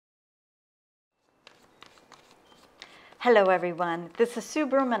Hello everyone, this is Sue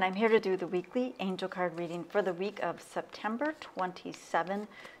Broom and I'm here to do the weekly angel card reading for the week of September 27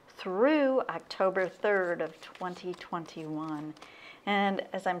 through October 3rd of 2021. And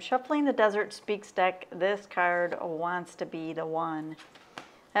as I'm shuffling the Desert Speaks deck, this card wants to be the one.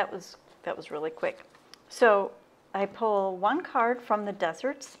 That was really quick. So I pull one card from the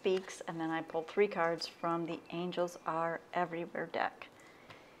Desert Speaks and then I pull three cards from the Angels Are Everywhere deck.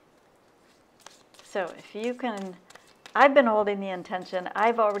 So if you can, I've been holding the intention.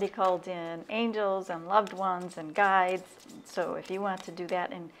 I've already called in angels and loved ones and guides. So if you want to do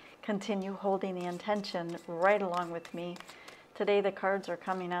that and continue holding the intention right along with me, today the cards are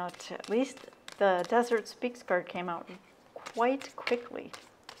coming out, at least the Desert Speaks card came out quite quickly.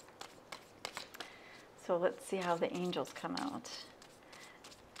 So let's see how the angels come out.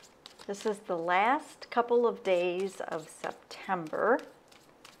 This is the last couple of days of September.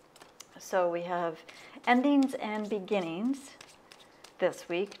 So we have endings and beginnings this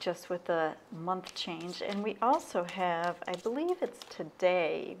week, just with the month change. And we also have, I believe it's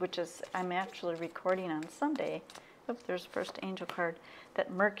today, which is, I'm actually recording on Sunday. Oh, there's first angel card,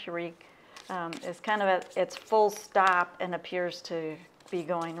 that Mercury is kind of at its full stop and appears to be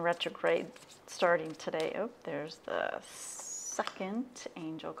going retrograde starting today. Oh, there's the second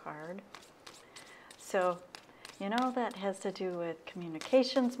angel card. So, you know, that has to do with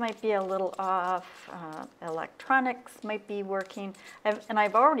communications might be a little off, electronics might be working, and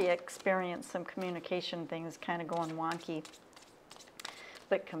I've already experienced some communication things kind of going wonky,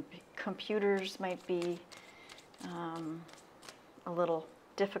 but computers might be a little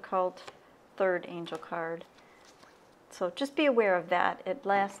difficult. Third angel card. So just be aware of that. It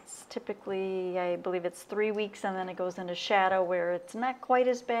lasts typically, I believe it's 3 weeks, and then it goes into shadow where it's not quite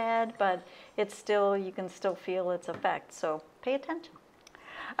as bad, but it's still, you can still feel its effect. So pay attention.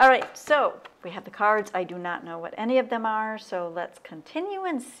 All right, so we have the cards. I do not know what any of them are, so let's continue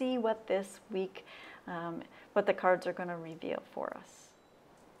and see what this week, what the cards are going to reveal for us.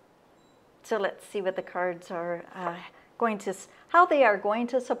 So let's see what the cards are how they are going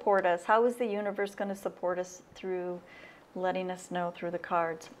to support us. How is the universe going to support us through letting us know through the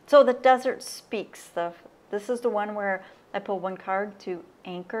cards? So the Desert Speaks. This is the one where I pull one card to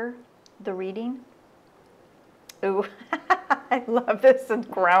anchor the reading. Ooh, I love this, and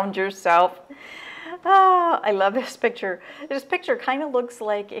ground yourself. Oh, I love this picture. This picture kind of looks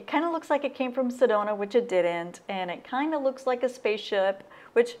like, it came from Sedona, which it didn't, and it kind of looks like a spaceship,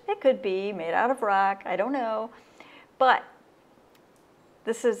 which it could be made out of rock. I don't know. But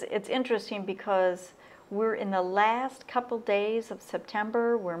it's interesting because we're in the last couple days of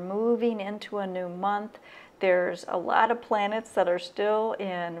September. We're moving into a new month. There's a lot of planets that are still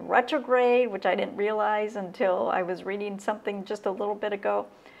in retrograde, which I didn't realize until I was reading something just a little bit ago.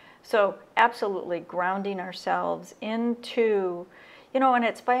 So absolutely grounding ourselves into, you know, and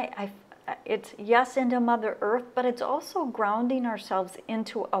it's yes, into Mother Earth, but it's also grounding ourselves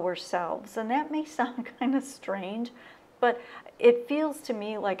into ourselves. And that may sound kind of strange, but it feels to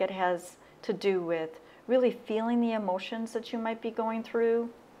me like it has to do with really feeling the emotions that you might be going through,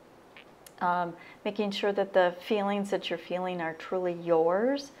 making sure that the feelings that you're feeling are truly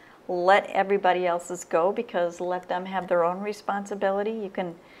yours. Let everybody else's go, because let them have their own responsibility. You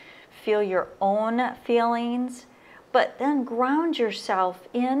can feel your own feelings, but then ground yourself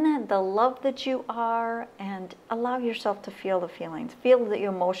in the love that you are and allow yourself to feel the feelings, feel the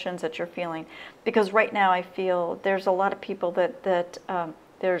emotions that you're feeling. Because right now I feel there's a lot of people that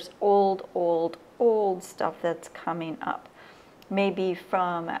there's old stuff that's coming up. Maybe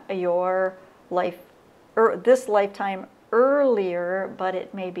from your life, or this lifetime earlier, but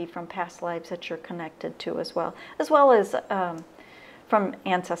it may be from past lives that you're connected to as well as from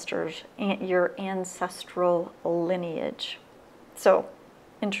ancestors, your ancestral lineage. So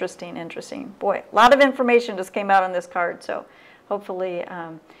interesting. Boy, a lot of information just came out on this card. So hopefully,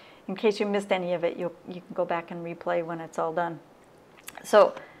 in case you missed any of it, you can go back and replay when it's all done.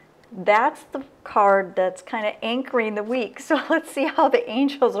 So that's the card that's kind of anchoring the week. So let's see how the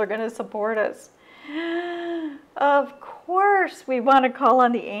angels are going to support us. Of course, we want to call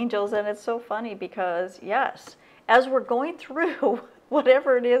on the angels, and it's so funny because, yes, as we're going through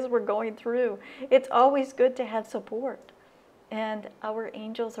whatever it is we're going through, it's always good to have support. And our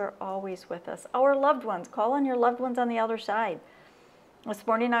angels are always with us. Our loved ones, call on your loved ones on the other side. This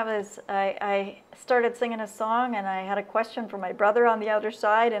morning I started singing a song, and I had a question for my brother on the other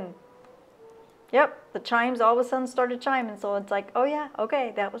side, and yep, the chimes all of a sudden started chiming. So it's like, oh yeah,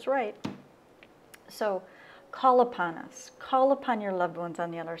 okay, that was right. So call upon us. Call upon your loved ones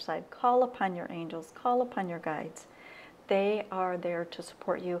on the other side. Call upon your angels. Call upon your guides. They are there to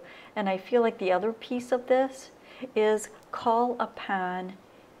support you. And I feel like the other piece of this is call upon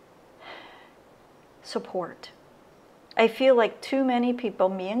support. I feel like too many people,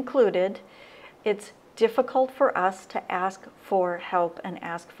 me included, it's difficult for us to ask for help and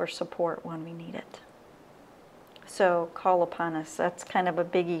ask for support when we need it. So call upon us. That's kind of a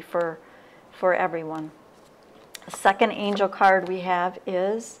biggie for everyone. The second angel card we have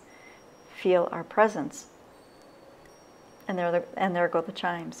is feel our presence. And there go the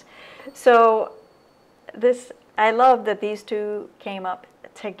chimes. So I love that these two came up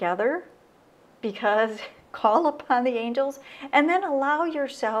together, because call upon the angels and then allow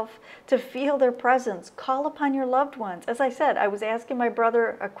yourself to feel their presence. Call upon your loved ones. As I said, I was asking my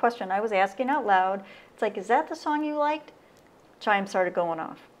brother a question. I was asking out loud. It's like, is that the song you liked? Chime started going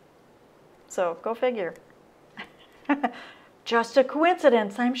off. So go figure. Just a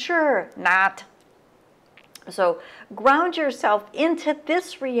coincidence, I'm sure. Not. So ground yourself into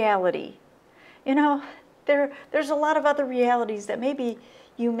this reality. You know, there's a lot of other realities that maybe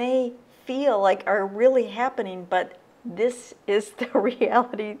you may feel like are really happening, but this is the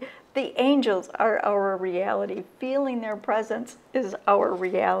reality. The angels are our reality. Feeling their presence is our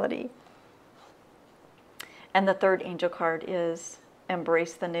reality. And the third angel card is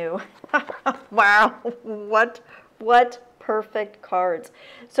embrace the new. Wow, what perfect cards.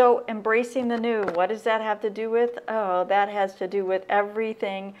 So embracing the new, what does that have to do with? Oh, that has to do with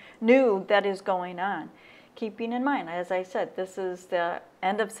everything new that is going on. Keeping in mind, as I said, this is the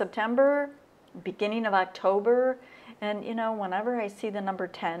end of September, beginning of October, and you know, whenever I see the number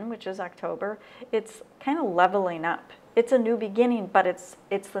 10, which is October, it's kind of leveling up. It's a new beginning, but it's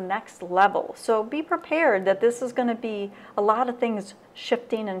the next level. So be prepared that this is going to be a lot of things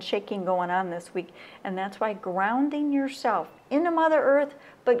shifting and shaking going on this week, and that's why grounding yourself into Mother Earth,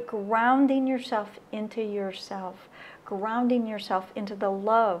 but grounding yourself into yourself, grounding yourself into the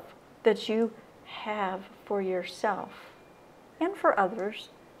love that you have for yourself and for others,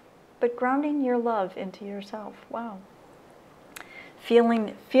 but grounding your love into yourself. Wow.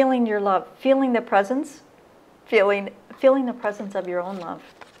 Feeling your love, feeling the presence, feeling the presence of your own love.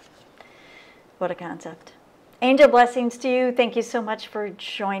 What a concept. Angel blessings to you. Thank you so much for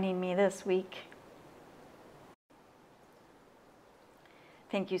joining me this week.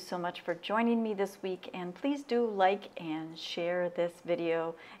 Thank you so much for joining me this week, and please do like and share this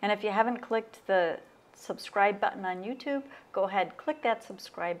video. And if you haven't clicked the subscribe button on YouTube, go ahead, click that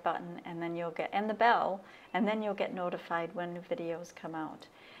subscribe button, and then and the bell, and then you'll get notified when new videos come out.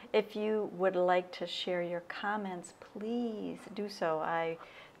 If you would like to share your comments, please do so. I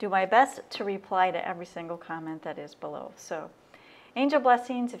do my best to reply to every single comment that is below. So angel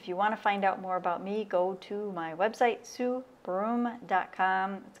blessings. If you want to find out more about me, go to my website,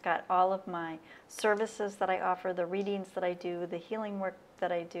 SueBroom.com. It's got all of my services that I offer, the readings that I do, the healing work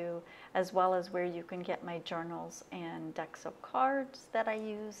that I do, as well as where you can get my journals and decks of cards that I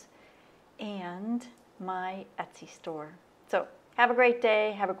use, and my Etsy store. So have a great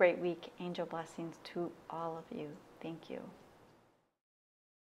day. Have a great week. Angel blessings to all of you. Thank you.